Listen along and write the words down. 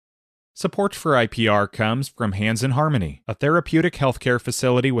Support for IPR comes from Hands in Harmony, a therapeutic healthcare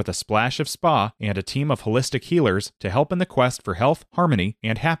facility with a splash of spa and a team of holistic healers to help in the quest for health, harmony,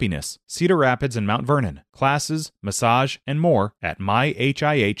 and happiness. Cedar Rapids and Mount Vernon. Classes, massage, and more at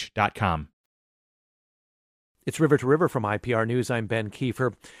myhih.com. It's River to River from IPR News. I'm Ben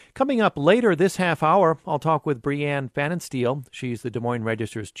Kiefer. Coming up later this half hour, I'll talk with Breanne Pfannenstiel. She's the Des Moines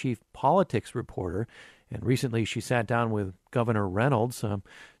Register's chief politics reporter. And recently she sat down with Governor Reynolds,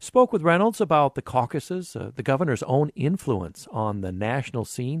 spoke with Reynolds about the caucuses, the governor's own influence on the national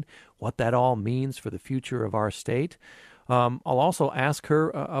scene, what that all means for the future of our state. I'll also ask her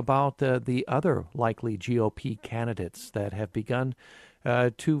about the other likely GOP candidates that have begun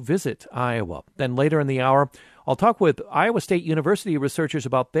to visit Iowa. Then later in the hour, I'll talk with Iowa State University researchers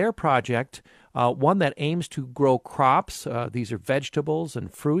about their project, one that aims to grow crops. These are vegetables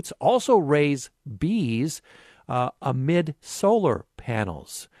and fruits, also raise bees amid solar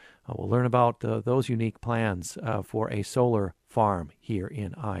panels. We'll learn about those unique plans for a solar farm here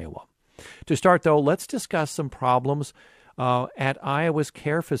in Iowa. To start, though, let's discuss some problems at Iowa's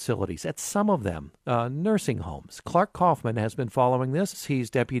care facilities, at some of them, nursing homes. Clark Kaufman has been following this.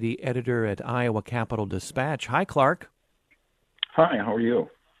 He's deputy editor at Iowa Capital Dispatch. Hi, Clark. Hi, how are you?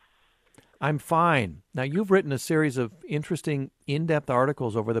 I'm fine. Now, you've written a series of interesting, in-depth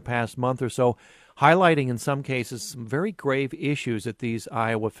articles over the past month or so, highlighting in some cases some very grave issues at these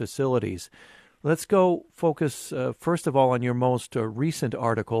Iowa facilities. Let's go focus, first of all, on your most recent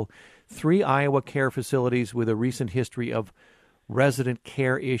article, 3 Iowa care facilities with a recent history of resident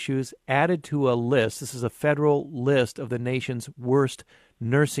care issues added to a list. This is a federal list of the nation's worst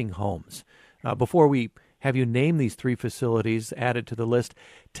nursing homes. Before we have you name these 3 facilities added to the list,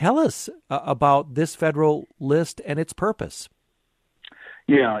 tell us about this federal list and its purpose.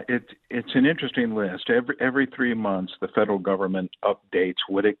 Yeah, it's an interesting list. Every 3 months, the federal government updates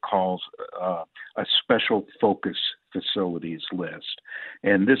what it calls a special focus facilities list.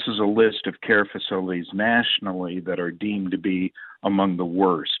 And this is a list of care facilities nationally that are deemed to be among the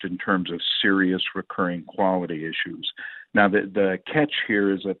worst in terms of serious recurring quality issues. Now, the catch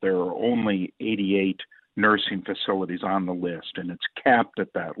here is that there are only 88 nursing facilities on the list, and it's capped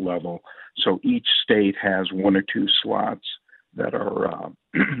at that level. So each state has 1 or 2 slots that are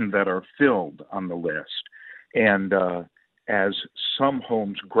that are filled on the list. And as some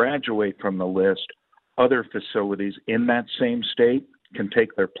homes graduate from the list, other facilities in that same state can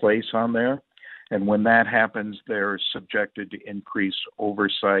take their place on there. And when that happens, they're subjected to increased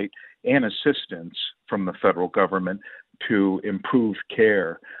oversight and assistance from the federal government to improve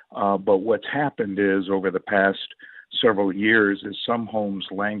care. But what's happened is over the past several years is some homes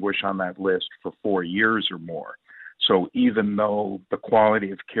languish on that list for 4 years or more. So even though the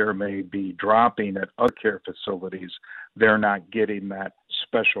quality of care may be dropping at other care facilities, they're not getting that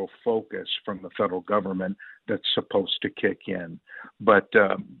special focus from the federal government that's supposed to kick in. But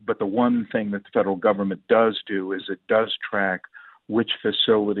the one thing that the federal government does do is it does track which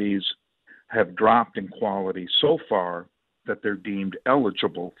facilities have dropped in quality so far that they're deemed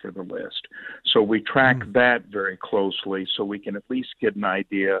eligible for the list. So we track that very closely so we can at least get an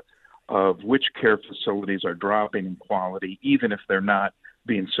idea of which care facilities are dropping in quality, even if they're not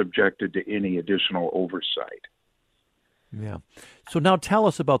being subjected to any additional oversight. Yeah. So now tell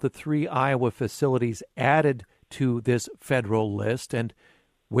us about the 3 Iowa facilities added to this federal list and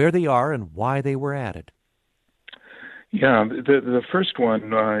where they are and why they were added. Yeah, the first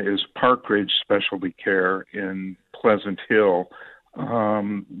one is Park Ridge Specialty Care in Pleasant Hill.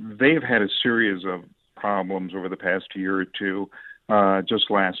 They've had a series of problems over the past year or two. Just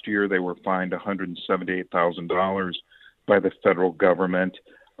last year, they were fined $178,000 by the federal government.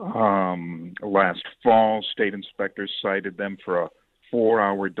 Last fall, state inspectors cited them for a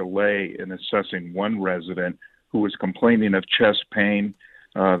 4-hour delay in assessing one resident who was complaining of chest pain.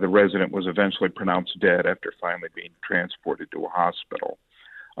 The resident was eventually pronounced dead after finally being transported to a hospital.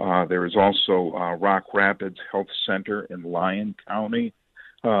 There is also Rock Rapids Health Center in Lyon County.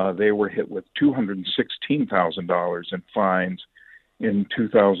 They were hit with $216,000 in fines in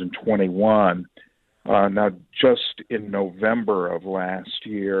 2021. Now, just in November of last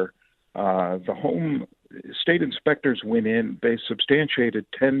year, the home state inspectors went in. They substantiated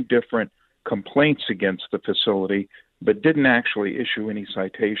 10 different complaints against the facility, but didn't actually issue any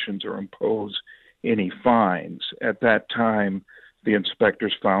citations or impose any fines. At that time, the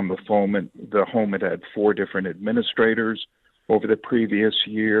inspectors found the home had 4 different administrators over the previous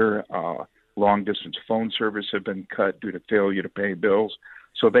year. Long-distance phone service had been cut due to failure to pay bills.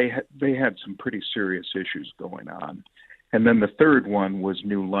 So they had some pretty serious issues going on. And then the third one was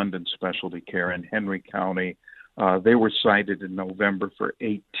New London Specialty Care in Henry County. They were cited in November for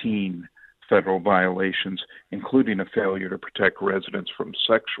 18 federal violations, including a failure to protect residents from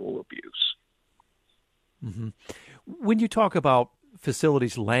sexual abuse. Mm-hmm. When you talk about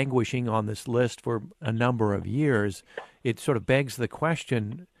facilities languishing on this list for a number of years, it sort of begs the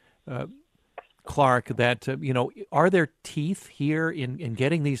question, Clark, that, are there teeth here in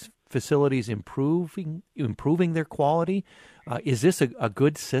getting these facilities improving their quality? Is this a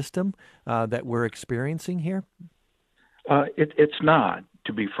good system that we're experiencing here? It's not,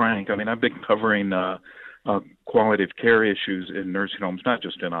 to be frank. I mean, I've been covering quality of care issues in nursing homes, not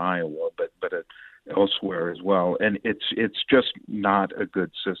just in Iowa, but elsewhere as well. And it's just not a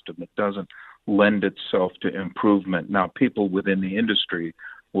good system. It doesn't lend itself to improvement. Now, people within the industry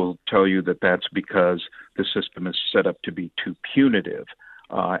will tell you that that's because the system is set up to be too punitive.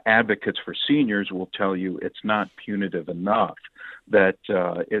 Advocates for seniors will tell you it's not punitive enough, that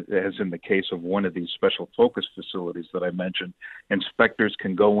as in the case of one of these special focus facilities that I mentioned, inspectors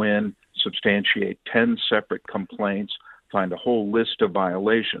can go in, substantiate 10 separate complaints, find a whole list of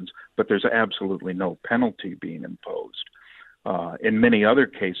violations, but there's absolutely no penalty being imposed. In many other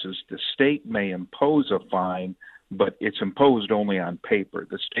cases, the state may impose a fine, but it's imposed only on paper.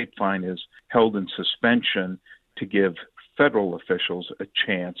 The state fine is held in suspension to give federal officials a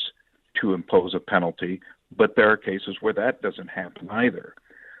chance to impose a penalty, but there are cases where that doesn't happen either.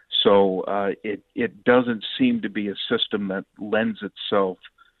 So it doesn't seem to be a system that lends itself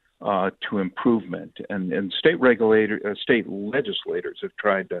to improvement. And state legislators have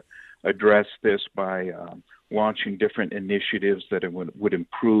tried to address this by launching different initiatives that would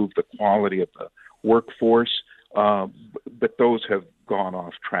improve the quality of the workforce, but those have gone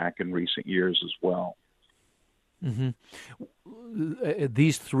off track in recent years as well. Mm-hmm.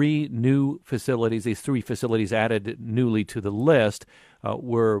 These three facilities added newly to the list,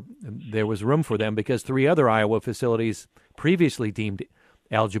 there was room for them because three other Iowa facilities previously deemed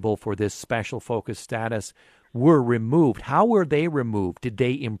eligible for this special focus status were removed. How were they removed? Did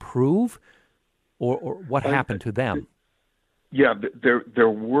they improve, or what happened to them? Yeah, there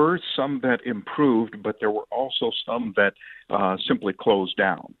were some that improved, but there were also some that simply closed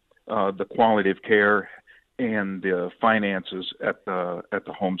down. The quality of care and the finances at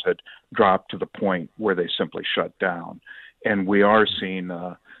the homes had dropped to the point where they simply shut down. And we are seeing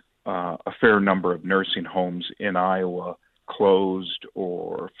a fair number of nursing homes in Iowa closed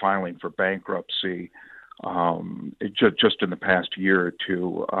or filing for bankruptcy. Just in the past year or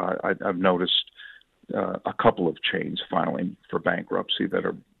two, I've noticed a couple of chains filing for bankruptcy that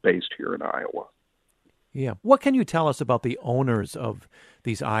are based here in Iowa. Yeah. What can you tell us about the owners of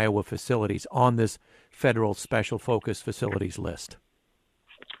these Iowa facilities on this federal special focus facilities list?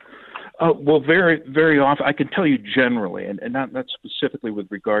 Well, very, very often, I can tell you generally, and not specifically with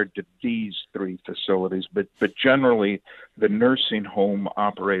regard to these three facilities, but generally the nursing home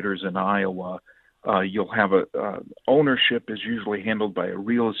operators in Iowa, you'll have ownership is usually handled by a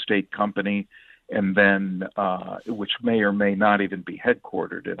real estate company, and then which may or may not even be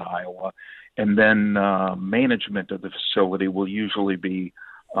headquartered in Iowa. And then management of the facility will usually be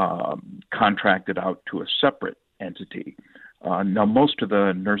contracted out to a separate entity. Now, most of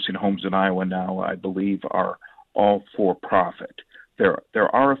the nursing homes in Iowa now, I believe, are all for-profit.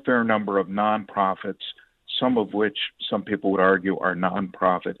 There are a fair number of nonprofits, some of which some people would argue are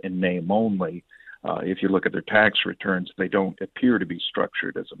nonprofit in name only. If you look at their tax returns, they don't appear to be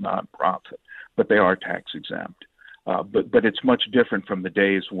structured as a nonprofit, but they are tax exempt. But it's much different from the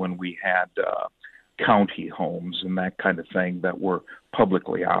days when we had county homes and that kind of thing that were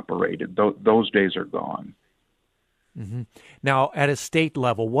publicly operated. Those days are gone. Mm-hmm. Now, at a state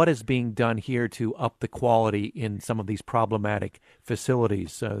level, what is being done here to up the quality in some of these problematic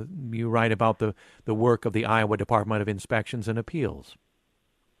facilities? You write about the work of the Iowa Department of Inspections and Appeals.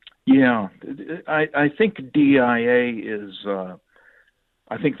 Yeah, I think DIA is,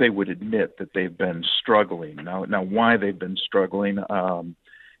 I think they would admit that they've been struggling. Now why they've been struggling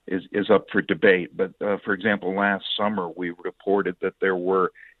is up for debate. But, for example, last summer we reported that there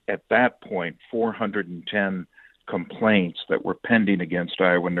were, at that point, 410 complaints that were pending against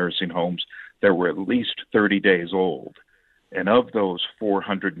Iowa nursing homes that were at least 30 days old. And of those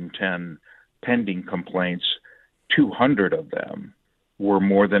 410 pending complaints, 200 of them were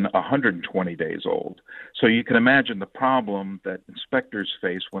more than 120 days old. So you can imagine the problem that inspectors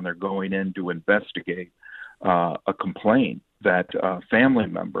face when they're going in to investigate a complaint that a family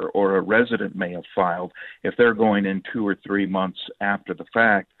member or a resident may have filed. If they're going in 2 or 3 months after the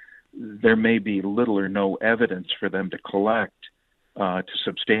fact, there may be little or no evidence for them to collect to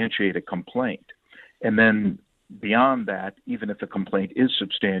substantiate a complaint. And then beyond that, even if a complaint is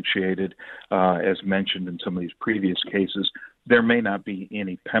substantiated, as mentioned in some of these previous cases, there may not be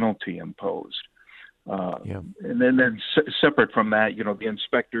any penalty imposed. And then separate from that, the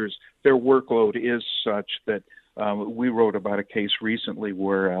inspectors, their workload is such that we wrote about a case recently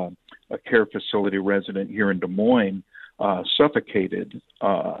where a care facility resident here in Des Moines suffocated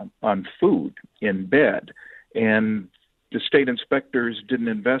on food in bed. And the state inspectors didn't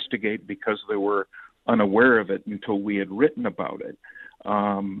investigate because they were unaware of it until we had written about it.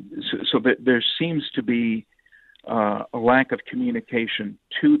 So that there seems to be a lack of communication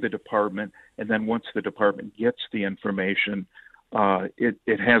to the department, and then once the department gets the information,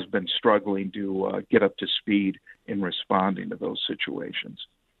 it has been struggling to get up to speed in responding to those situations.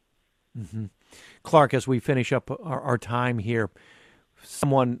 Mm-hmm. Clark, as we finish up our time here,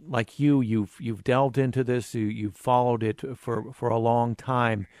 someone like you've delved into this, you've followed it for a long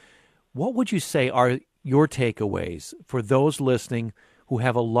time. What would you say are your takeaways for those listening who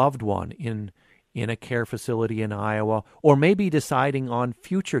have a loved one in a care facility in Iowa, or maybe deciding on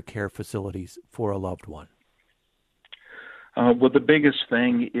future care facilities for a loved one? Well, the biggest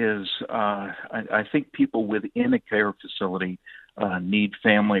thing is I think people within a care facility need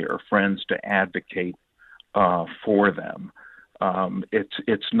family or friends to advocate for them.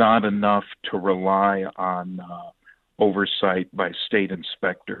 It's not enough to rely on oversight by state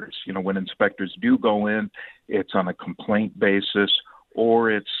inspectors. When inspectors do go in, it's on a complaint basis,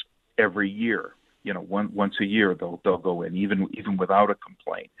 or it's every year. Once a year they'll go in, even without a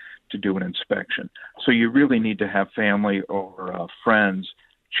complaint, to do an inspection. So you really need to have family or friends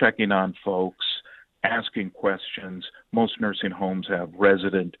checking on folks, asking questions. Most nursing homes have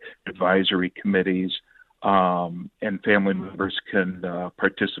resident advisory committees, and family members can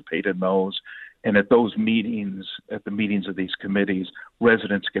participate in those. And at those meetings, at the meetings of these committees,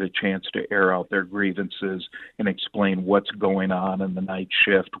 residents get a chance to air out their grievances and explain what's going on in the night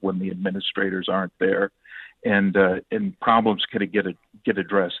shift when the administrators aren't there. And problems can get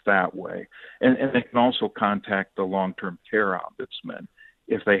addressed that way. And they can also contact the long-term care ombudsman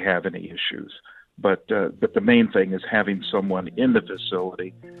if they have any issues. But the main thing is having someone in the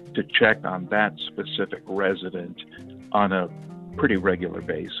facility to check on that specific resident on a pretty regular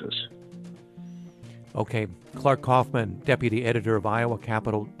basis. Okay, Clark Kaufman, Deputy Editor of Iowa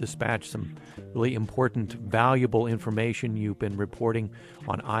Capital Dispatch, some really important, valuable information you've been reporting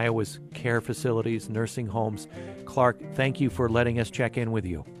on Iowa's care facilities, nursing homes. Clark, thank you for letting us check in with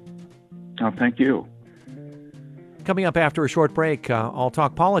you. Oh, thank you. Coming up after a short break, I'll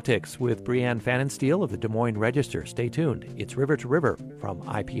talk politics with Breanne Pfannenstiel of the Des Moines Register. Stay tuned. It's River to River from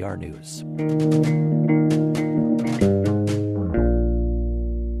IPR News.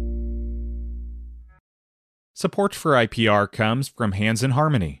 Support for IPR comes from Hands in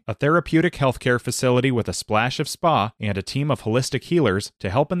Harmony, a therapeutic healthcare facility with a splash of spa and a team of holistic healers to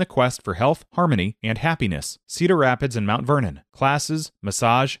help in the quest for health, harmony, and happiness. Cedar Rapids and Mount Vernon. Classes,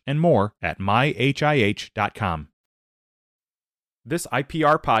 massage, and more at myhih.com. This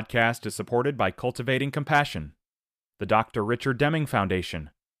IPR podcast is supported by Cultivating Compassion, the Dr. Richard Deming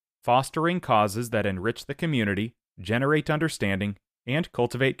Foundation, fostering causes that enrich the community, generate understanding, and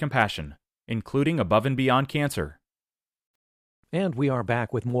cultivate compassion, including Above and Beyond Cancer. And we are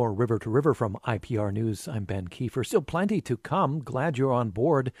back with more River to River from IPR News. I'm Ben Kiefer. Still plenty to come. Glad you're on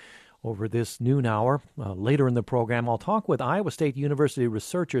board over this noon hour. Later in the program, I'll talk with Iowa State University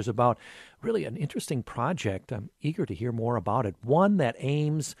researchers about really an interesting project. I'm eager to hear more about it. One that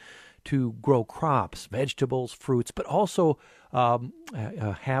aims to grow crops, vegetables, fruits, but also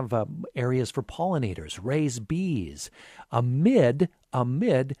have areas for pollinators, raise bees, amid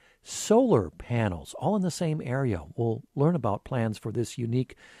solar panels, all in the same area. We'll learn about plans for this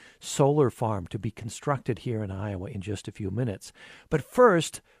unique solar farm to be constructed here in Iowa in just a few minutes. But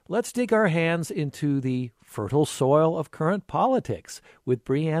first, let's dig our hands into the fertile soil of current politics with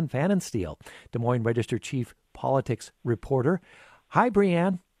Breanne Pfannenstiel, Des Moines Register Chief Politics Reporter. Hi,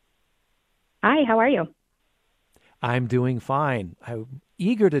 Breanne. Hi, how are you? I'm doing fine. I'm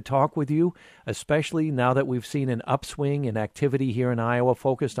eager to talk with you, especially now that we've seen an upswing in activity here in Iowa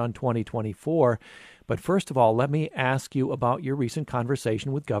focused on 2024. But first of all, let me ask you about your recent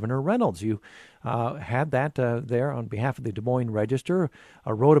conversation with Governor Reynolds. You had that there on behalf of the Des Moines Register,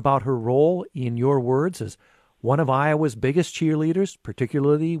 wrote about her role, in your words, as one of Iowa's biggest cheerleaders,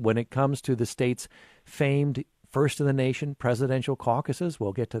 particularly when it comes to the state's famed first in the nation presidential caucuses.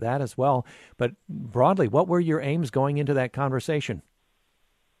 We'll get to that as well. But broadly, what were your aims going into that conversation?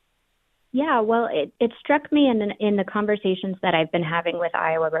 Yeah, well, it struck me in the conversations that I've been having with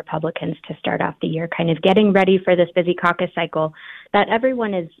Iowa Republicans to start off the year, kind of getting ready for this busy caucus cycle, that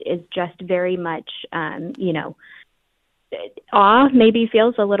everyone is just very much, awe maybe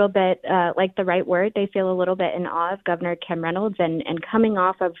feels a little bit like the right word. They feel a little bit in awe of Governor Kim Reynolds and coming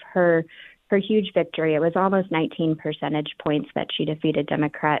off of her huge victory. It was almost 19 percentage points that she defeated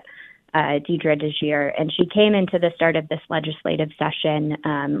Democrat Deidre DeJear, and she came into the start of this legislative session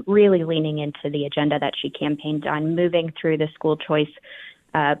really leaning into the agenda that she campaigned on, moving through the school choice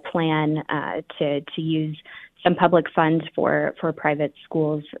plan to use some public funds for private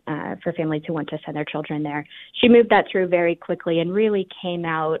schools for families who want to send their children there. She moved that through very quickly and really came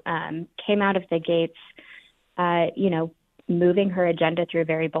out of the gates, moving her agenda through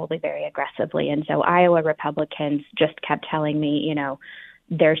very boldly, very aggressively. And so Iowa Republicans just kept telling me,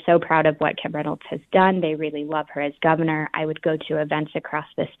 they're so proud of what Kim Reynolds has done. They really love her as governor. I would go to events across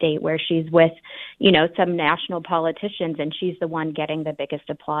the state where she's with, some national politicians, and she's the one getting the biggest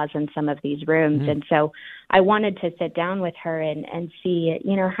applause in some of these rooms. Mm-hmm. And so I wanted to sit down with her and see,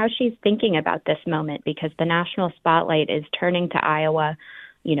 how she's thinking about this moment, because the national spotlight is turning to Iowa,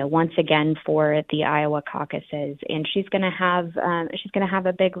 once again for the Iowa caucuses, and she's going to have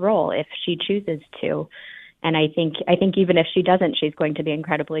a big role if she chooses to. And I think even if she doesn't, she's going to be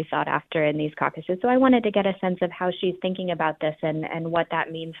incredibly sought after in these caucuses. So I wanted to get a sense of how she's thinking about this and what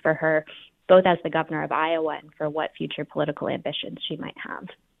that means for her, both as the governor of Iowa and for what future political ambitions she might have.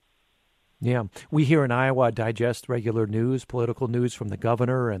 Yeah. We here in Iowa digest regular news, political news from the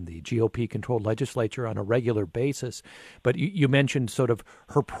governor and the GOP-controlled legislature on a regular basis. But you mentioned sort of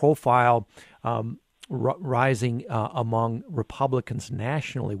her profile rising among Republicans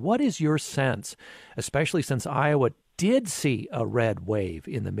nationally. What is your sense, especially since Iowa did see a red wave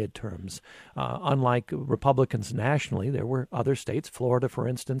in the midterms? Unlike Republicans nationally, there were other states, Florida, for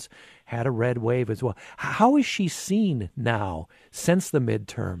instance, had a red wave as well. How is she seen now since the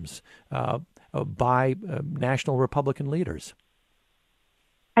midterms by national Republican leaders?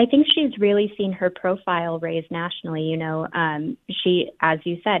 I think she's really seen her profile raised nationally. She, as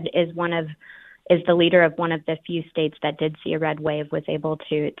you said, is the leader of one of the few states that did see a red wave, was able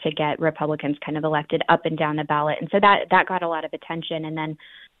to get Republicans kind of elected up and down the ballot. And so that got a lot of attention. And then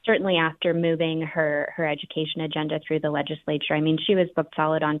certainly after moving her education agenda through the legislature, she was booked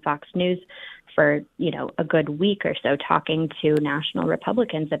solid on Fox News for, a good week or so, talking to national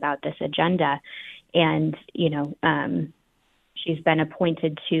Republicans about this agenda. And, she's been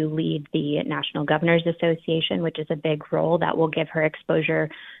appointed to lead the National Governors Association, which is a big role that will give her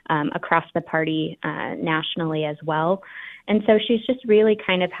exposure across the party nationally as well. And so she's just really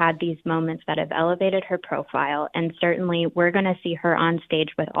kind of had these moments that have elevated her profile. And certainly we're going to see her on stage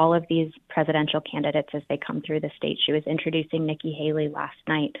with all of these presidential candidates as they come through the state. She was introducing Nikki Haley last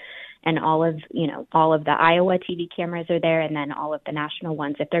night, and all of the Iowa TV cameras are there, and then all of the national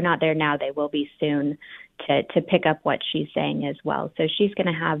ones. If they're not there now, they will be soon to pick up what she's saying as well. So she's going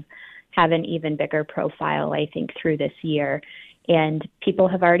to have an even bigger profile, I think, through this year. And people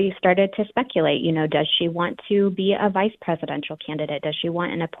have already started to speculate, does she want to be a vice presidential candidate? Does she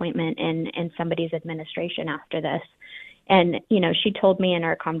want an appointment in somebody's administration after this? And, she told me in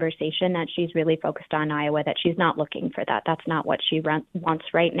our conversation that she's really focused on Iowa, that she's not looking for that. That's not what she wants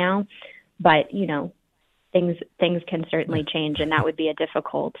right now. But, things can certainly change, and that would be a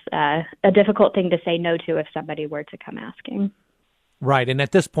difficult thing to say no to if somebody were to come asking. Right. And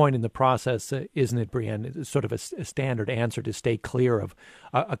at this point in the process, isn't it, Brienne, it's sort of a standard answer to stay clear of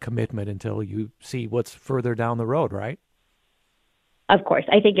a commitment until you see what's further down the road, right? Of course.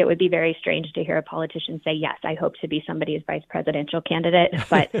 I think it would be very strange to hear a politician say, yes, I hope to be somebody's vice presidential candidate.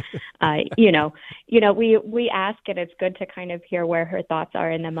 But, we ask, and it's good to kind of hear where her thoughts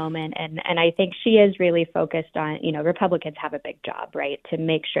are in the moment. And I think she is really focused on, Republicans have a big job, right, to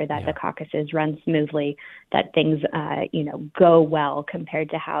make sure that the caucuses run smoothly, that things, go well compared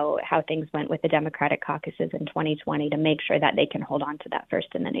to how things went with the Democratic caucuses in 2020, to make sure that they can hold on to that first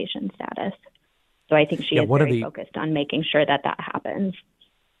in the nation status. So I think she is very focused on making sure that happens.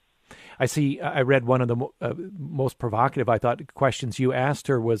 I read one of the most provocative, I thought, questions you asked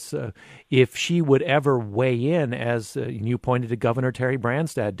her was if she would ever weigh in, as you pointed to Governor Terry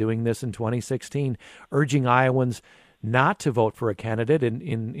Branstad doing this in 2016, urging Iowans not to vote for a candidate.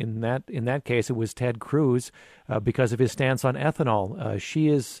 In that case, it was Ted Cruz because of his stance on ethanol. She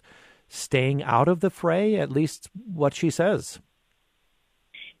is staying out of the fray, at least what she says.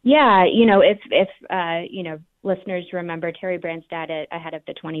 Yeah, if listeners remember, Terry Branstad ahead of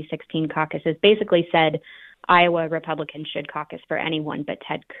the 2016 caucuses basically said, Iowa Republicans should caucus for anyone but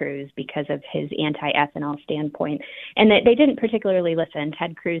Ted Cruz because of his anti-ethanol standpoint. And they didn't particularly listen.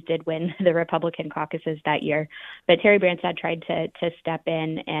 Ted Cruz did win the Republican caucuses that year, but Terry Branstad tried to step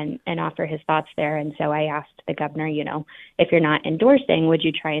in and offer his thoughts there. And so I asked the governor, if you're not endorsing, would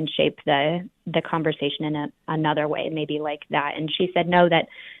you try and shape the conversation in another way, maybe like that? And she said no, that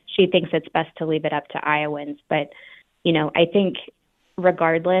she thinks it's best to leave it up to Iowans. But, I think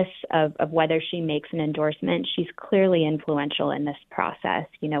regardless of whether she makes an endorsement, she's clearly influential in this process.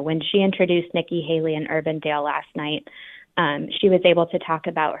 When she introduced Nikki Haley and Urban Dale last night, she was able to talk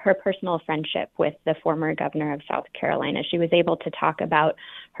about her personal friendship with the former governor of South Carolina. She was able to talk about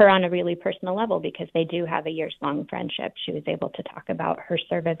her on a really personal level because they do have a years-long friendship. She was able to talk about her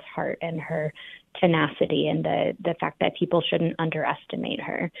servant's heart and her tenacity and the fact that people shouldn't underestimate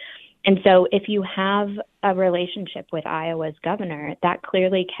her. And so if you have a relationship with Iowa's governor, that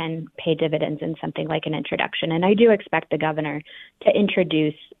clearly can pay dividends in something like an introduction. And I do expect the governor to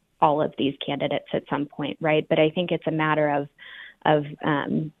introduce all of these candidates at some point, right? But I think it's a matter of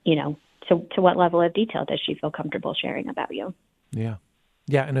to what level of detail does she feel comfortable sharing about you? Yeah.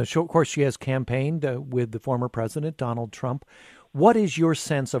 Yeah, and of course she has campaigned with the former president, Donald Trump. What is your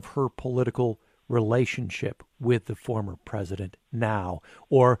sense of her political relationship with the former president now?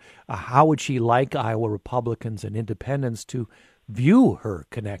 Or how would she like Iowa Republicans and independents to view her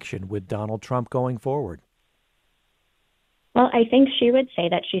connection with Donald Trump going forward? Well, I think she would say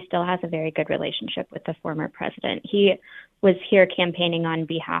that she still has a very good relationship with the former president. He was here campaigning on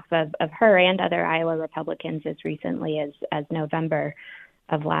behalf of her and other Iowa Republicans as recently as November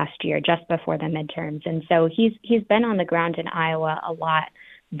of last year, just before the midterms. And so he's been on the ground in Iowa a lot,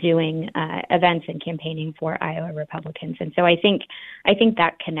 doing events and campaigning for Iowa Republicans. And so I think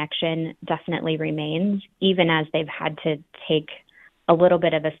that connection definitely remains, even as they've had to take a little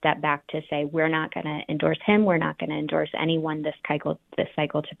bit of a step back to say, we're not going to endorse him. We're not going to endorse anyone this cycle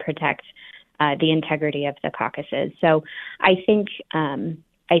to protect the integrity of the caucuses. So I think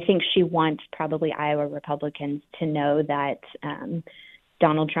she wants probably Iowa Republicans to know that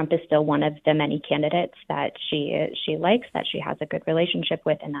Donald Trump is still one of the many candidates that she likes, that she has a good relationship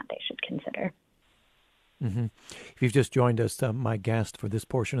with, and that they should consider. Mm-hmm. If you've just joined us, my guest for this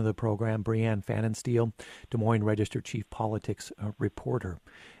portion of the program, Breanne Pfannenstiel, Des Moines Register chief politics reporter.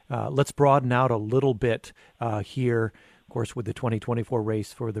 Let's broaden out a little bit here. Of course, with the 2024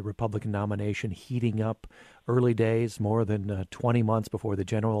 race for the Republican nomination heating up, early days, more than 20 months before the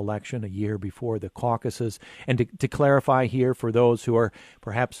general election, a year before the caucuses. And to clarify here, for those who are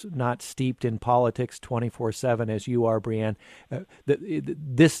perhaps not steeped in politics 24/7 as you are, Breanne,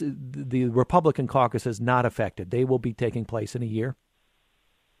 the Republican caucus is not affected. They will be taking place in a year.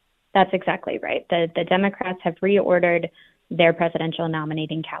 That's exactly right. The Democrats have reordered their presidential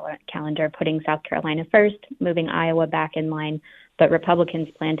nominating calendar, putting South Carolina first, moving Iowa back in line, but Republicans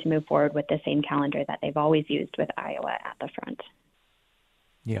plan to move forward with the same calendar that they've always used, with Iowa at the front.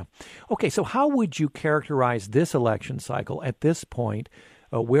 Yeah. Okay, so how would you characterize this election cycle at this point,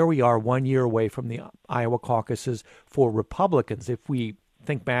 where we are 1 year away from the Iowa caucuses for Republicans? If we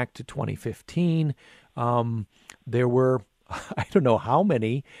think back to 2015, there were, I don't know how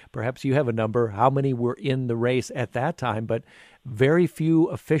many, perhaps you have a number, how many were in the race at that time, but very few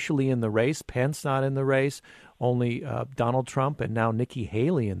officially in the race. Pence not in the race, only Donald Trump and now Nikki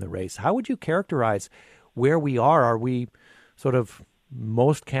Haley in the race. How would you characterize where we are? Are we sort of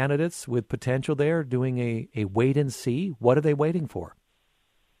most candidates with potential there doing a wait and see? What are they waiting for?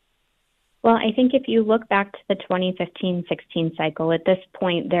 Well, I think if you look back to the 2015-16 cycle, at this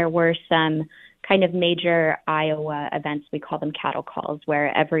point there were some kind of major Iowa events, we call them cattle calls,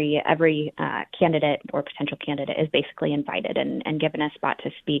 where every candidate or potential candidate is basically invited and given a spot to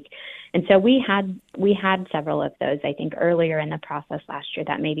speak. And so we had several of those, I think, earlier in the process last year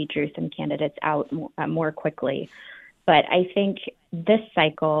that maybe drew some candidates out more quickly. But I think this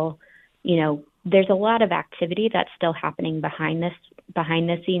cycle, there's a lot of activity that's still happening behind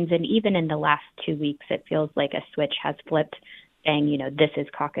the scenes. And even in the last 2 weeks, it feels like a switch has flipped, saying, this is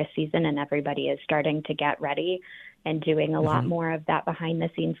caucus season and everybody is starting to get ready and doing a lot more of that behind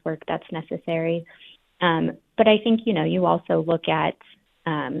the scenes work that's necessary. But I think, you also look at,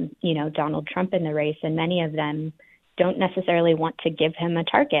 Donald Trump in the race, and many of them don't necessarily want to give him a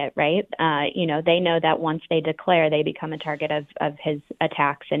target, right? They know that once they declare, they become a target of his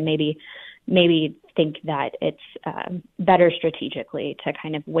attacks, and maybe think that it's better strategically to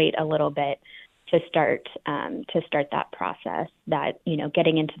kind of wait a little bit to start that process, that,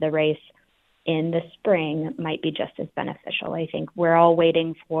 getting into the race in the spring might be just as beneficial. I think we're all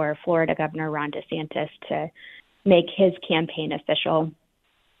waiting for Florida Governor Ron DeSantis to make his campaign official.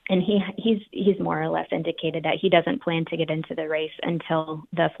 And he's more or less indicated that he doesn't plan to get into the race until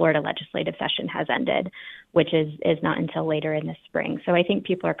the Florida legislative session has ended, which is not until later in the spring. So I think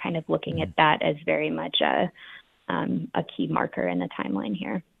people are kind of looking at that as very much a key marker in the timeline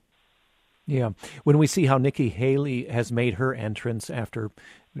here. Yeah. When we see how Nikki Haley has made her entrance after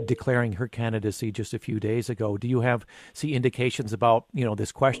declaring her candidacy just a few days ago, do you see indications about,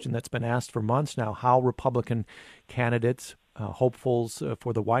 this question that's been asked for months now, how Republican candidates, hopefuls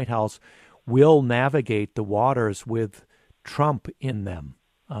for the White House, will navigate the waters with Trump in them?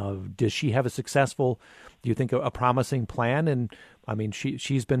 Does she have do you think, a promising plan? And I mean,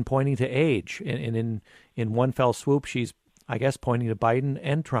 she's been pointing to age, and in one fell swoop, she's, I guess, pointing to Biden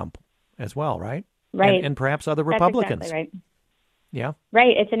and Trump as well, right? Right. And perhaps other Republicans. That's exactly right. Yeah.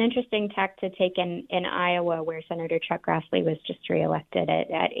 Right. It's an interesting tack to take in Iowa, where Senator Chuck Grassley was just reelected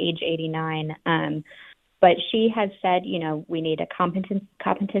at age 89. But she has said, we need a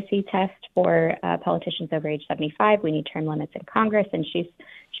competency test for politicians over age 75. We need term limits in Congress. And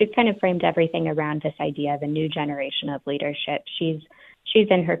she's kind of framed everything around this idea of a new generation of leadership. She's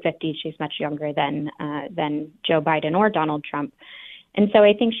in her 50s. She's much younger than Joe Biden or Donald Trump. And so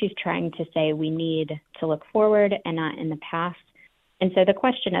I think she's trying to say we need to look forward and not in the past. And so the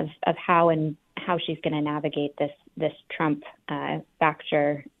question of how she's going to navigate this Trump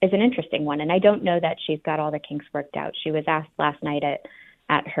factor is an interesting one. And I don't know that she's got all the kinks worked out. She was asked last night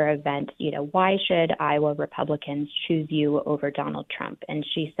at her event, why should Iowa Republicans choose you over Donald Trump? And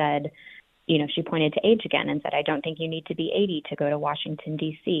she said, she pointed to age again and said, I don't think you need to be 80 to go to Washington,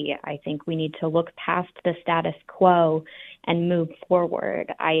 D.C. I think we need to look past the status quo and move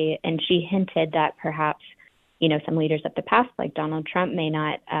forward. And she hinted that perhaps, some leaders of the past, like Donald Trump, may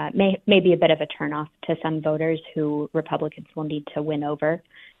be a bit of a turnoff to some voters who Republicans will need to win over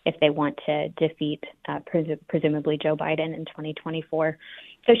if they want to defeat presumably Joe Biden in 2024.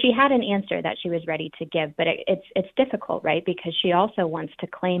 So she had an answer that she was ready to give, but it's difficult, right? Because she also wants to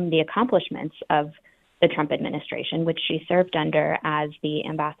claim the accomplishments of the Trump administration, which she served under as the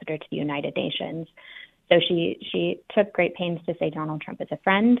ambassador to the United Nations. So she took great pains to say Donald Trump is a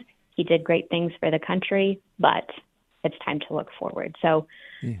friend. He did great things for the country, but it's time to look forward. So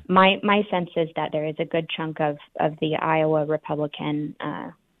my sense is that there is a good chunk of the Iowa Republican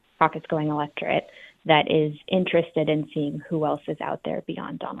caucus-going electorate that is interested in seeing who else is out there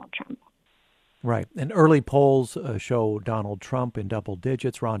beyond Donald Trump. Right. And early polls show Donald Trump in double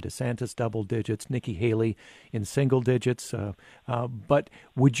digits, Ron DeSantis double digits, Nikki Haley in single digits. But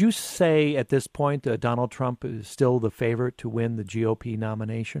would you say at this point Donald Trump is still the favorite to win the GOP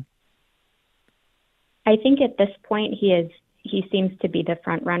nomination? I think at this point he seems to be the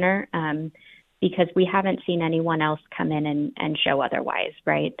front runner because we haven't seen anyone else come in and show otherwise,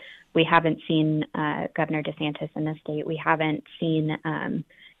 right? We haven't seen Governor DeSantis in the state. We haven't seen,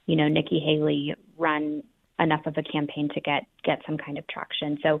 Nikki Haley run enough of a campaign to get some kind of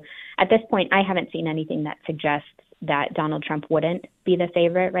traction. So at this point, I haven't seen anything that suggests that Donald Trump wouldn't be the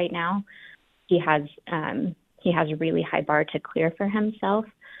favorite right now. He has a really high bar to clear for himself.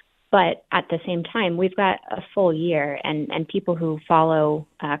 But at the same time, we've got a full year, and people who follow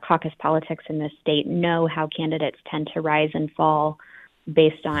caucus politics in this state know how candidates tend to rise and fall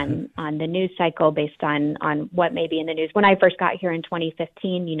based on the news cycle, based on what may be in the news. When I first got here in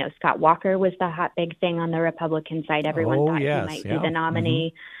 2015, Scott Walker was the hot big thing on the Republican side. Everyone thought he might be the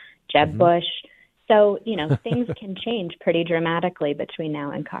nominee. Jeb Bush. So, things can change pretty dramatically between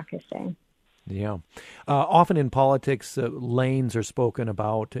now and caucus day. Yeah. Often in politics, lanes are spoken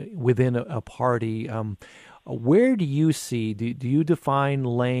about within a party. Where do you see, do you define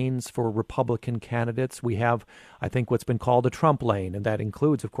lanes for Republican candidates? We have, I think, what's been called a Trump lane, and that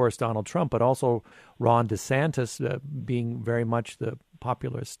includes, of course, Donald Trump, but also Ron DeSantis being very much the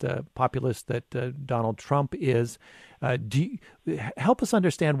populist that Donald Trump is. Help us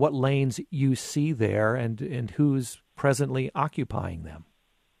understand what lanes you see there and who's presently occupying them.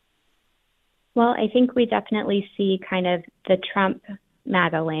 Well, I think we definitely see kind of the Trump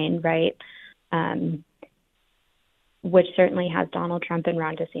MAGA lane, right? Which certainly has Donald Trump and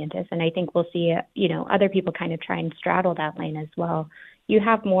Ron DeSantis. And I think we'll see, other people kind of try and straddle that lane as well. You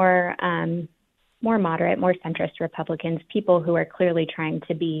have more moderate, more centrist Republicans, people who are clearly trying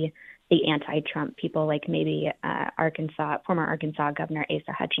to be the anti-Trump people, like maybe former Arkansas Governor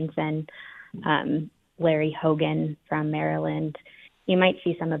Asa Hutchinson, Larry Hogan from Maryland. You might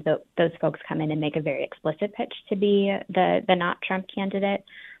see some of those folks come in and make a very explicit pitch to be the not Trump candidate.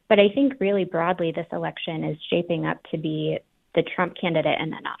 But I think really broadly, this election is shaping up to be the Trump candidate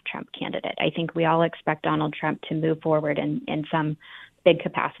and the not Trump candidate. I think we all expect Donald Trump to move forward in some big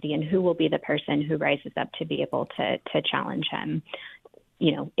capacity, and who will be the person who rises up to be able to challenge him.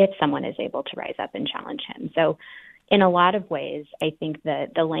 if someone is able to rise up and challenge him. So in a lot of ways, I think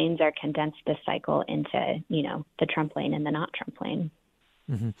that the lanes are condensed this cycle into, the Trump lane and the not Trump lane.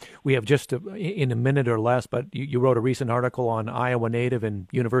 Mm-hmm. We have just in a minute or less, but you wrote a recent article on Iowa native and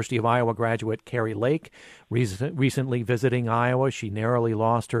University of Iowa graduate Kari Lake, recently visiting Iowa. She narrowly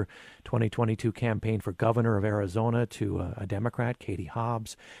lost her 2022 campaign for governor of Arizona to a Democrat, Katie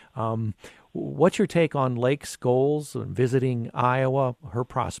Hobbs. What's your take on Lake's goals and visiting Iowa, her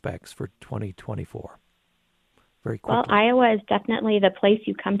prospects for 2024? Very quickly. Well, Iowa is definitely the place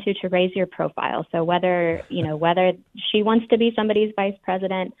you come to raise your profile. So whether she wants to be somebody's vice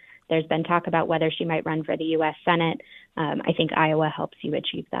president, there's been talk about whether she might run for the U.S. Senate. I think Iowa helps you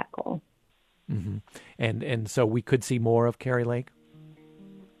achieve that goal. Mm-hmm. And so we could see more of Kari Lake?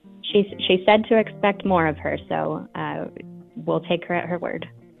 She said to expect more of her, so we'll take her at her word.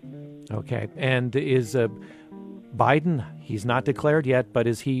 Okay. And is Biden, he's not declared yet, but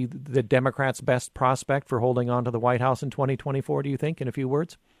is he the Democrats' best prospect for holding on to the White House in 2024, do you think, in a few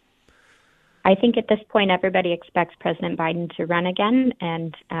words? I think at this point everybody expects President Biden to run again,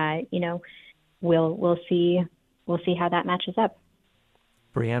 and we'll see how that matches up.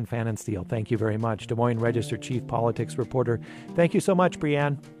 Brianne Pfannenstiel, thank you very much. Des Moines Register Chief Politics Reporter. Thank you so much,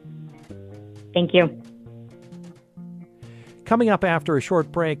 Brianne. Thank you. Coming up after a short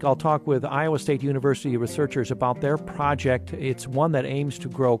break, I'll talk with Iowa State University researchers about their project. It's one that aims to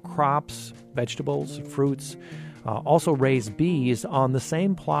grow crops, vegetables, fruits, also raise bees on the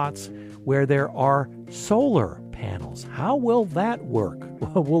same plots where there are solar panels. How will that work?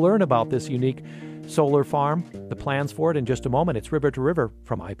 We'll learn about this unique solar farm, the plans for it in just a moment. It's River to River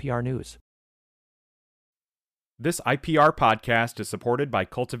from IPR News. This IPR podcast is supported by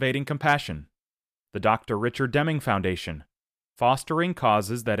Cultivating Compassion, the Dr. Richard Deming Foundation, fostering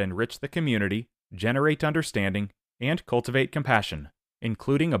causes that enrich the community, generate understanding, and cultivate compassion,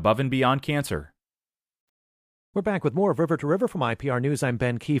 including above and beyond cancer. We're back with more of River to River from IPR News. I'm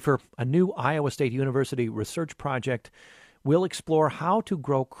Ben Kiefer. A new Iowa State University research project will explore how to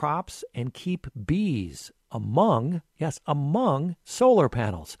grow crops and keep bees among solar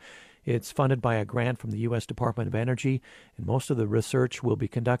panels. It's funded by a grant from the U.S. Department of Energy, and most of the research will be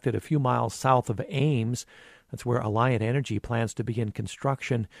conducted a few miles south of Ames. That's where Alliant Energy plans to begin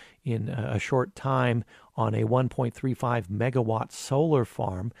construction in a short time on a 1.35 megawatt solar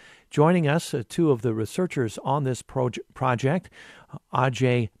farm. Joining us, two of the researchers on this project,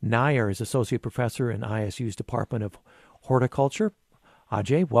 Ajay Nair is Associate Professor in ISU's Department of Horticulture.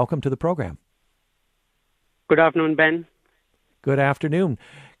 Ajay, welcome to the program. Good afternoon, Ben. Good afternoon.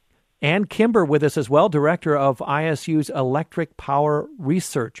 Ann Kimber with us as well, Director of ISU's Electric Power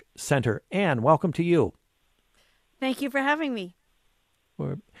Research Center. Ann, welcome to you. Thank you for having me.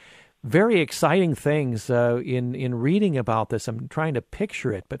 Very exciting things in reading about this. I'm trying to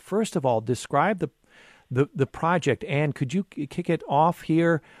picture it. But first of all, describe the project. Ann, could you kick it off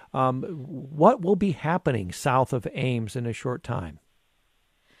here? What will be happening south of Ames in a short time?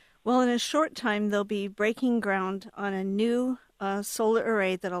 Well, in a short time, they'll be breaking ground on a new solar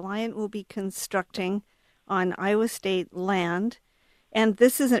array that Alliant will be constructing on Iowa State land. And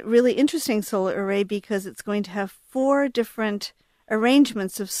this is a really interesting solar array because it's going to have 4 different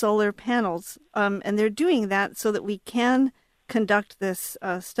arrangements of solar panels. And they're doing that so that we can conduct this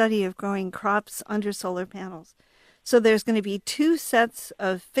study of growing crops under solar panels. So there's going to be 2 sets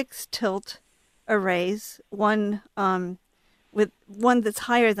of fixed tilt arrays, one with one that's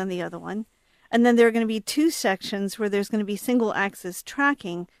higher than the other one. And then there are going to be 2 sections where there's going to be single axis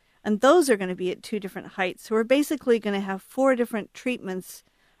tracking, and those are going to be at 2 different heights. So we're basically going to have 4 different treatments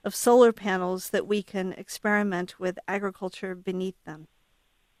of solar panels that we can experiment with agriculture beneath them.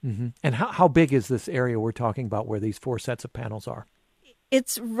 Mm-hmm. And how big is this area we're talking about where these 4 sets of panels are?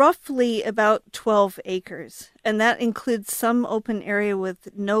 It's roughly about 12 acres, and that includes some open area with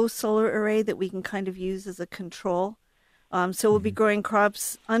no solar array that we can kind of use as a control. So we'll be growing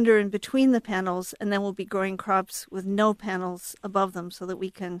crops under and between the panels, and then we'll be growing crops with no panels above them so that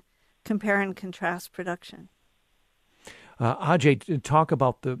we can compare and contrast production. Ajay, talk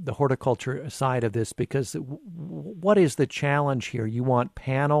about the horticulture side of this, because what is the challenge here? You want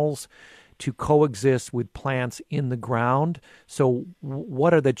panels to coexist with plants in the ground. So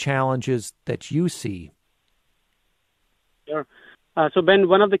what are the challenges that you see? Sure. So, Ben,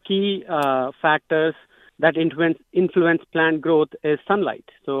 one of the key factors that influence plant growth is sunlight.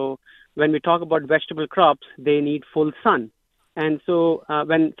 So when we talk about vegetable crops, they need full sun. And so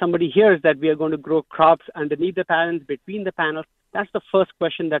when somebody hears that we are going to grow crops underneath the panels, between the panels, that's the first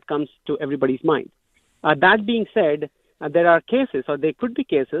question that comes to everybody's mind. That being said, there are cases, or there could be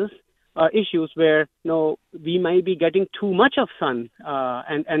cases, issues where we might be getting too much of sun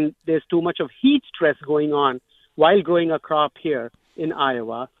and there's too much of heat stress going on while growing a crop here in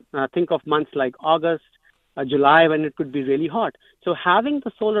Iowa. Think of months like August, July, when it could be really hot. So having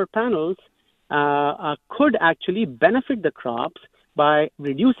the solar panels could actually benefit the crops by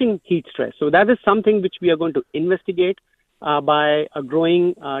reducing heat stress. So that is something which we are going to investigate by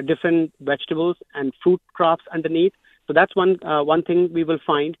growing different vegetables and fruit crops underneath. So that's one thing we will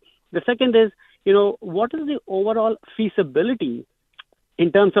find. The second is, what is the overall feasibility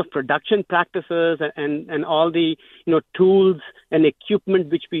in terms of production practices and all the, tools and equipment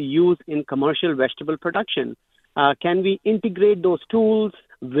which we use in commercial vegetable production? Can we integrate those tools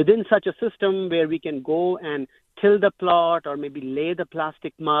within such a system where we can go and till the plot or maybe lay the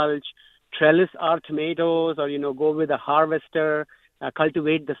plastic mulch, trellis our tomatoes, or, go with a harvester,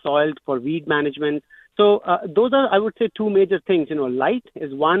 cultivate the soil for weed management? So those are, I would say, two major things. Light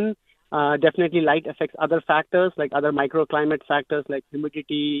is one. Definitely light affects other factors like other microclimate factors like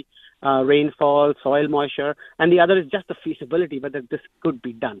humidity, rainfall, soil moisture. And the other is just the feasibility, whether this could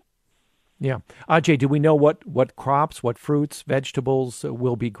be done. Yeah. Ajay, do we know what crops, what fruits, vegetables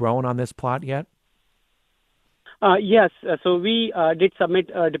will be grown on this plot yet? Yes. So we did submit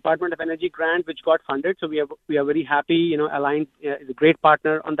a Department of Energy grant, which got funded. So we are very happy. Alliant is a great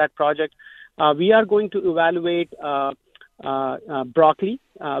partner on that project. We are going to evaluate broccoli,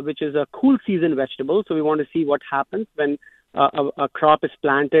 which is a cool season vegetable. So we want to see what happens when a crop is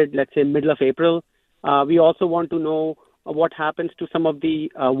planted, let's say middle of April. We also want to know what happens to some of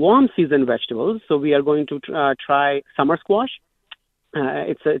the warm season vegetables. So we are going to try summer squash.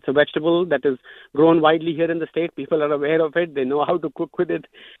 It's a vegetable that is grown widely here in the state. People are aware of it. They know how to cook with it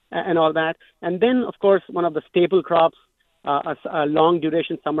and all that. And then, of course, one of the staple crops, a long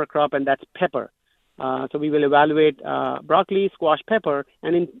duration summer crop, and that's pepper. So we will evaluate broccoli, squash, pepper.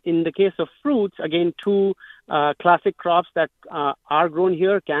 And in the case of fruits, again, two classic crops that are grown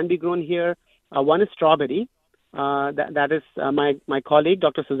here, can be grown here. One is strawberry. That is my colleague,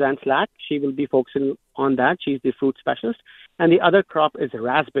 Dr. Suzanne Slack. She will be focusing on that. She's the fruit specialist. And the other crop is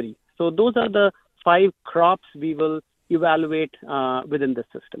raspberry. So those are the 5 crops we will evaluate within the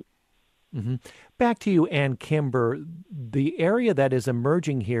system. Mm-hmm. Back to you, Ann Kimber. The area that is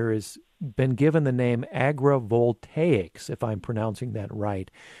emerging here has been given the name agrivoltaics, if I'm pronouncing that right.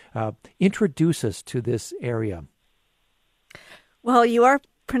 Introduce us to this area. Well, you are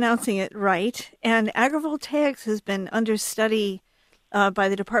pronouncing it right. And agrivoltaics has been under study by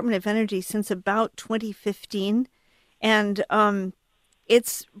the Department of Energy since about 2015. And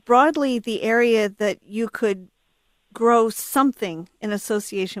it's broadly the area that you could grow something in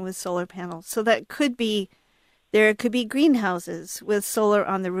association with solar panels. So that there could be greenhouses with solar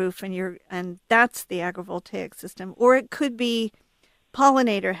on the roof, and that's the agrivoltaic system. Or it could be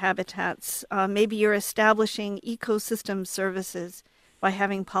pollinator habitats. Maybe you're establishing ecosystem services by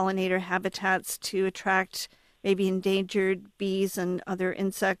having pollinator habitats to attract maybe endangered bees and other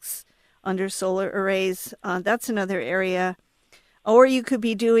insects under solar arrays. That's another area. Or you could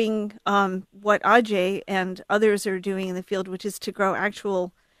be doing what Ajay and others are doing in the field, which is to grow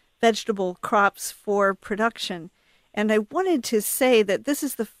actual vegetable crops for production. And I wanted to say that this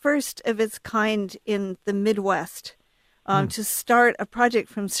is the first of its kind in the Midwest to start a project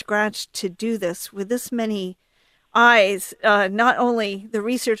from scratch to do this with this many eyes, not only the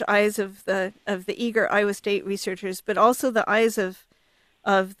research eyes of the eager Iowa State researchers, but also the eyes of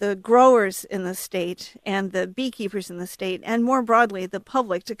the growers in the state and the beekeepers in the state, and more broadly, the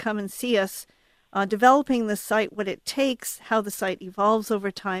public, to come and see us developing the site, what it takes, how the site evolves over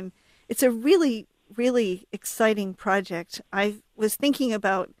time. It's a really, really exciting project. I was thinking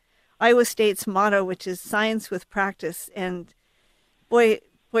about Iowa State's motto, which is science with practice, and boy,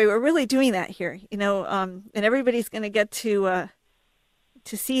 we're really doing that here, and everybody's going to get to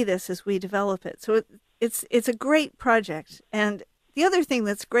see this as we develop it. So it's a great project. And the other thing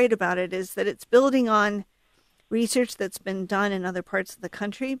that's great about it is that it's building on research that's been done in other parts of the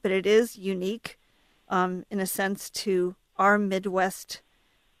country, but it is unique in a sense to our Midwest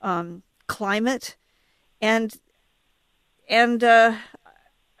climate. And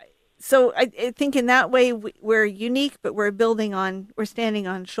so I think in that way we're unique, but we're standing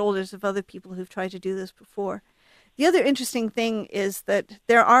on shoulders of other people who've tried to do this before. The other interesting thing is that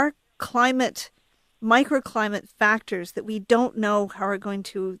there are microclimate factors that we don't know how are going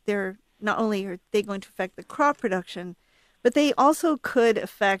to, not only are they going to affect the crop production, but they also could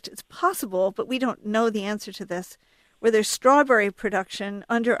affect, it's possible, but we don't know the answer to this, whether strawberry production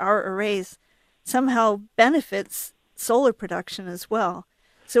under our arrays somehow benefits solar production as well.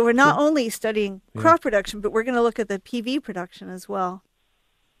 So we're not only studying crop production, but we're going to look at the PV production as well.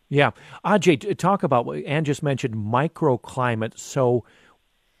 Yeah. Ajay, talk about what Ann just mentioned, microclimate. So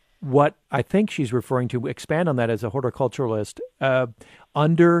what I think she's referring to, expand on that as a horticulturalist,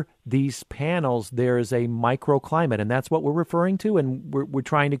 under these panels, there is a microclimate, and that's what we're referring to. And we're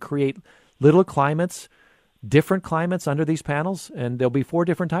trying to create little climates, different climates under these panels, and there'll be 4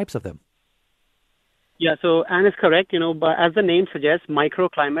 different types of them. Yeah, so Anne is correct, but as the name suggests,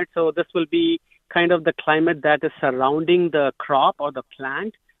 microclimate. So this will be kind of the climate that is surrounding the crop or the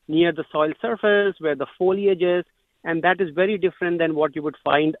plant near the soil surface where the foliage is. And that is very different than what you would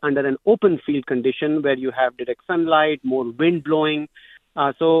find under an open field condition where you have direct sunlight, more wind blowing.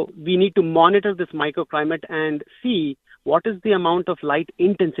 So we need to monitor this microclimate and see what is the amount of light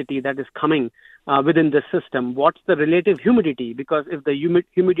intensity that is coming within the system. What's the relative humidity? Because if the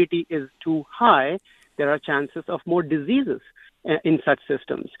humidity is too high, there are chances of more diseases in such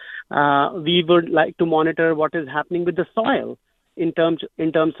systems. We would like to monitor what is happening with the soil in terms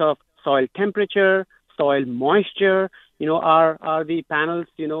of soil temperature, soil moisture. Are the panels,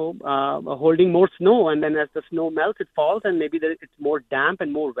 holding more snow, and then as the snow melts, it falls, and maybe it's more damp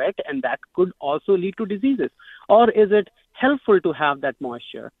and more wet, and that could also lead to diseases. Or is it helpful to have that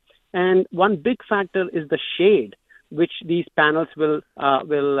moisture? And one big factor is the shade, which these panels will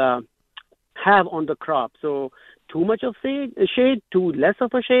have on the crop. So too much of shade, too less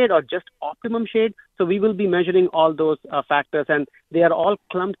of a shade, or just optimum shade. So we will be measuring all those factors, and they are all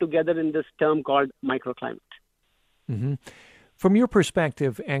clumped together in this term called microclimate. Mm-hmm. From your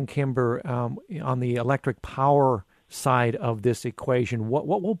perspective, Ann Kimber, on the electric power side of this equation, what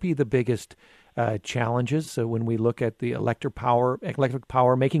will be the biggest challenges when we look at the electric power,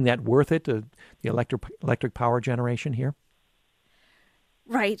 making that worth it, the electric power generation here?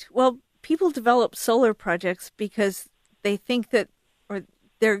 Right. Well, people develop solar projects because they think that, or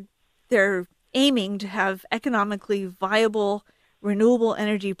they're aiming to have economically viable renewable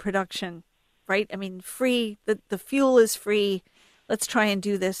energy production, right? I mean, free, the fuel is free. Let's try and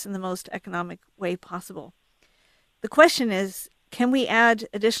do this in the most economic way possible. The question is, can we add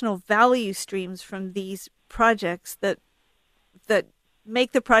additional value streams from these projects that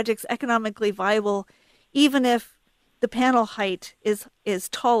make the projects economically viable, even if the panel height is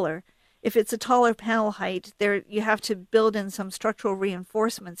taller? If it's a taller panel height, there you have to build in some structural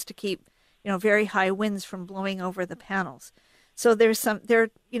reinforcements to keep, very high winds from blowing over the panels. So there are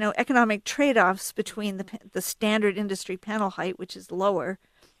economic trade-offs between the standard industry panel height, which is lower,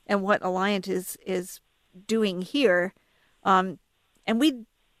 and what Alliant is doing here, and we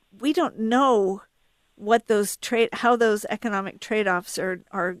don't know what how those economic trade-offs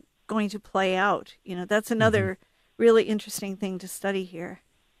are going to play out. That's another really interesting thing to study here.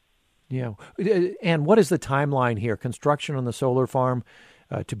 Yeah. And what is the timeline here? Construction on the solar farm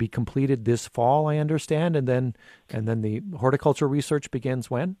to be completed this fall, I understand, and then the horticulture research begins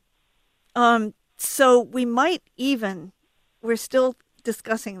when? So we're still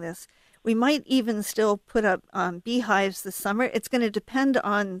discussing this. We might even still put up beehives this summer. It's going to depend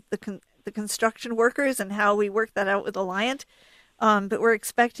on the construction workers and how we work that out with Alliant. But we're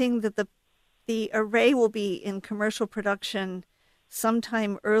expecting that the array will be in commercial production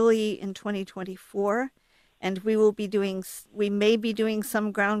sometime early in 2024, and we may be doing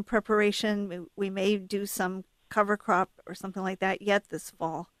some ground preparation. We may do some cover crop or something like that yet this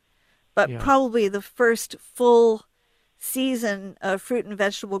fall, but probably the first full season of fruit and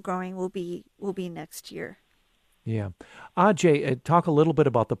vegetable growing will be next year. Yeah. Ajay, talk a little bit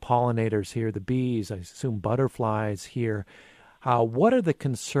about the pollinators here, the bees, I assume butterflies here. What are the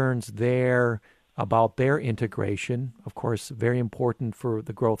concerns there about their integration? Of course, very important for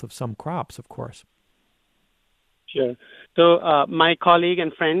the growth of some crops, of course. Sure. So my colleague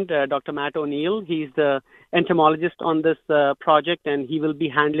and friend, Dr. Matt O'Neill, he's the entomologist on this project, and he will be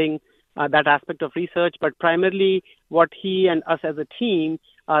handling that aspect of research. But primarily what he and us as a team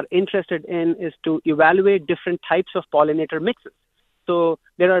are interested in is to evaluate different types of pollinator mixes. So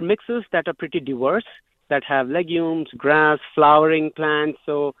there are mixes that are pretty diverse, that have legumes, grass, flowering plants.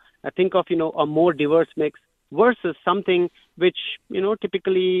 So I think of, a more diverse mix versus something which,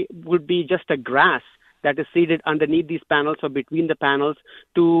 typically would be just a grass that is seeded underneath these panels or between the panels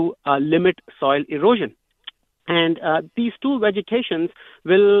to limit soil erosion. And these two vegetations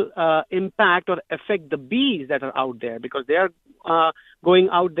will impact or affect the bees that are out there, because they are going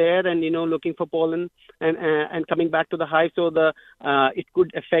out there and, looking for pollen and coming back to the hive. So it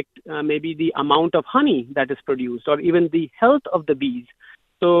could affect maybe the amount of honey that is produced, or even the health of the bees.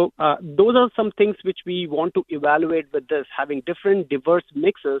 So those are some things which we want to evaluate with this, having different diverse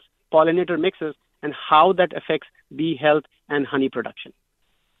mixes, pollinator mixes, and how that affects bee health and honey production.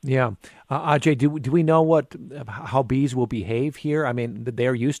 Yeah. Ajay, do we know how bees will behave here? I mean,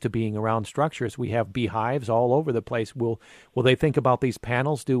 they're used to being around structures. We have beehives all over the place. Will they think about these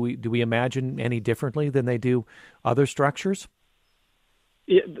panels? Do we imagine any differently than they do other structures?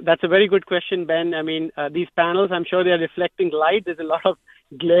 Yeah, that's a very good question, Ben. I mean, these panels, I'm sure they are reflecting light. There's a lot of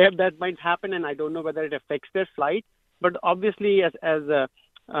glare that might happen, and I don't know whether it affects their flight. But obviously, as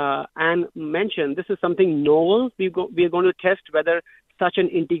Anne mentioned, this is something novel. We are going to test whether such an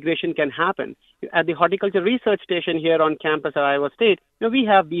integration can happen. At the Horticulture Research Station here on campus at Iowa State, we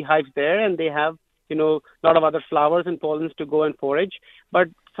have beehives there, and they have a lot of other flowers and pollens to go and forage. But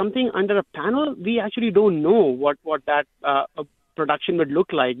something under a panel, we actually don't know what that production would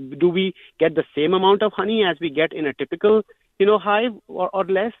look like. Do we get the same amount of honey as we get in a typical hive or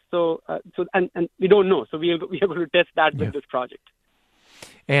less? So and we don't know. So we are going to test that with this project.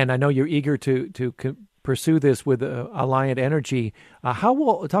 And I know you're eager to pursue this with Alliant Energy. Talk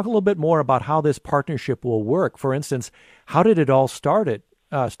a little bit more about how this partnership will work. For instance, how did it all start?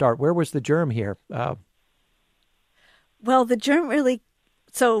 Where was the germ here? Well, the germ really.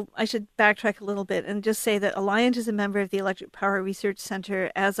 So I should backtrack a little bit and just say that Alliant is a member of the Electric Power Research Center,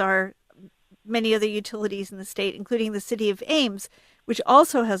 as are many other utilities in the state, including the city of Ames, which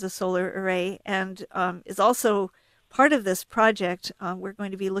also has a solar array and is also part of this project. We're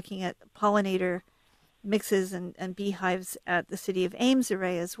going to be looking at pollinator mixes and beehives at the city of Ames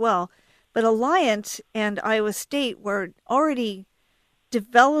array as well. But Alliant and Iowa State were already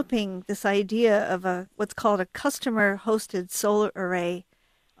developing this idea of what's called a customer-hosted solar array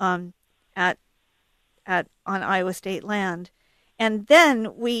on Iowa State land. And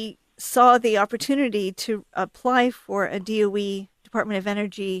then we saw the opportunity to apply for a DOE, Department of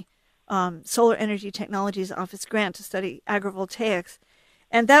Energy, Solar Energy Technologies Office grant to study agrivoltaics.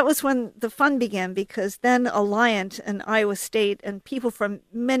 And that was when the fun began, because then Alliant and Iowa State and people from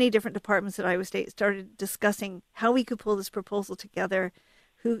many different departments at Iowa State started discussing how we could pull this proposal together,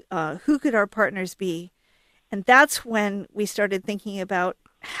 who could our partners be. And that's when we started thinking about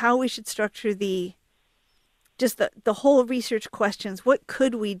how we should structure the whole research questions. What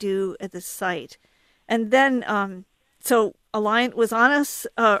could we do at this site? And then, so Alliant was on us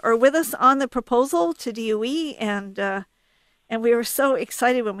or with us on the proposal to DOE, and we were so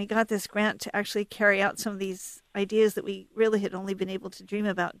excited when we got this grant to actually carry out some of these ideas that we really had only been able to dream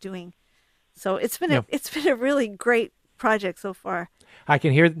about doing. So it's been a really great project so far. I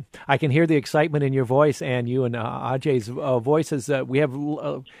can hear the excitement in your voice, and you and Ajay's voices. We have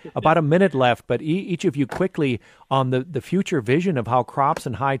about a minute left, but each of you quickly on the future vision of how crops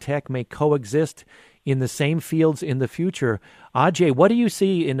and high tech may coexist in the same fields in the future. Ajay, what do you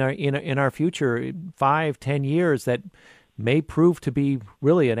see in our future 5-10 years that may prove to be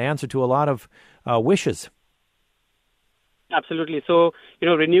really an answer to a lot of wishes? Absolutely. So,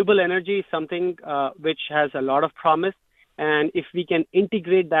 renewable energy is something which has a lot of promise. And if we can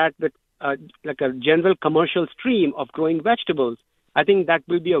integrate that with like a general commercial stream of growing vegetables, I think that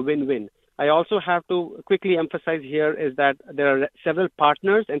will be a win-win. I also have to quickly emphasize here is that there are several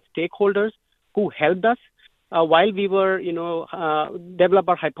partners and stakeholders who helped us while we were, develop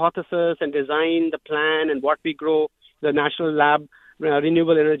our hypothesis and design the plan and what we grow. The National Lab,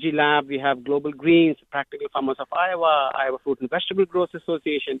 Renewable Energy Lab, we have Global Greens, Practical Farmers of Iowa, Iowa Fruit and Vegetable Growers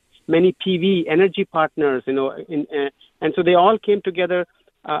Association, many PV energy partners, and so they all came together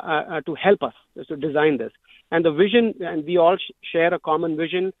to help us to design this. And the vision, and we all share a common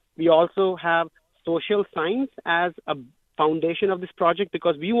vision. We also have social science as a foundation of this project,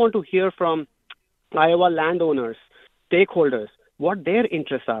 because we want to hear from Iowa landowners, stakeholders, what their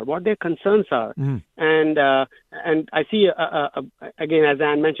interests are, what their concerns are. And I see, again, as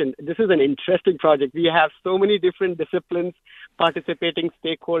Anne mentioned, this is an interesting project. We have so many different disciplines, participating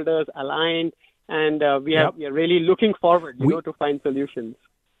stakeholders, aligned, and we are really looking forward, to find solutions.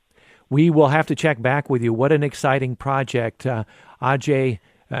 We will have to check back with you. What an exciting project. Ajay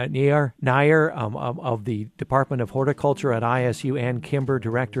Nair of the Department of Horticulture at ISU, Ann Kimber,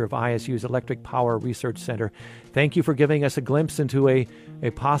 Director of ISU's Electric Power Research Center. Thank you for giving us a glimpse into a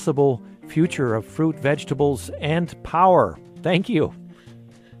possible future of fruit, vegetables, and power. Thank you.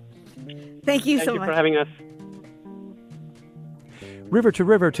 Thank you so much. Thank you for having us. River to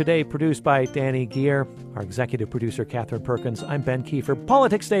River today, produced by Danny Gear, our executive producer, Catherine Perkins. I'm Ben Kiefer.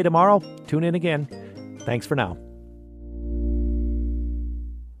 Politics Day tomorrow. Tune in again. Thanks for now.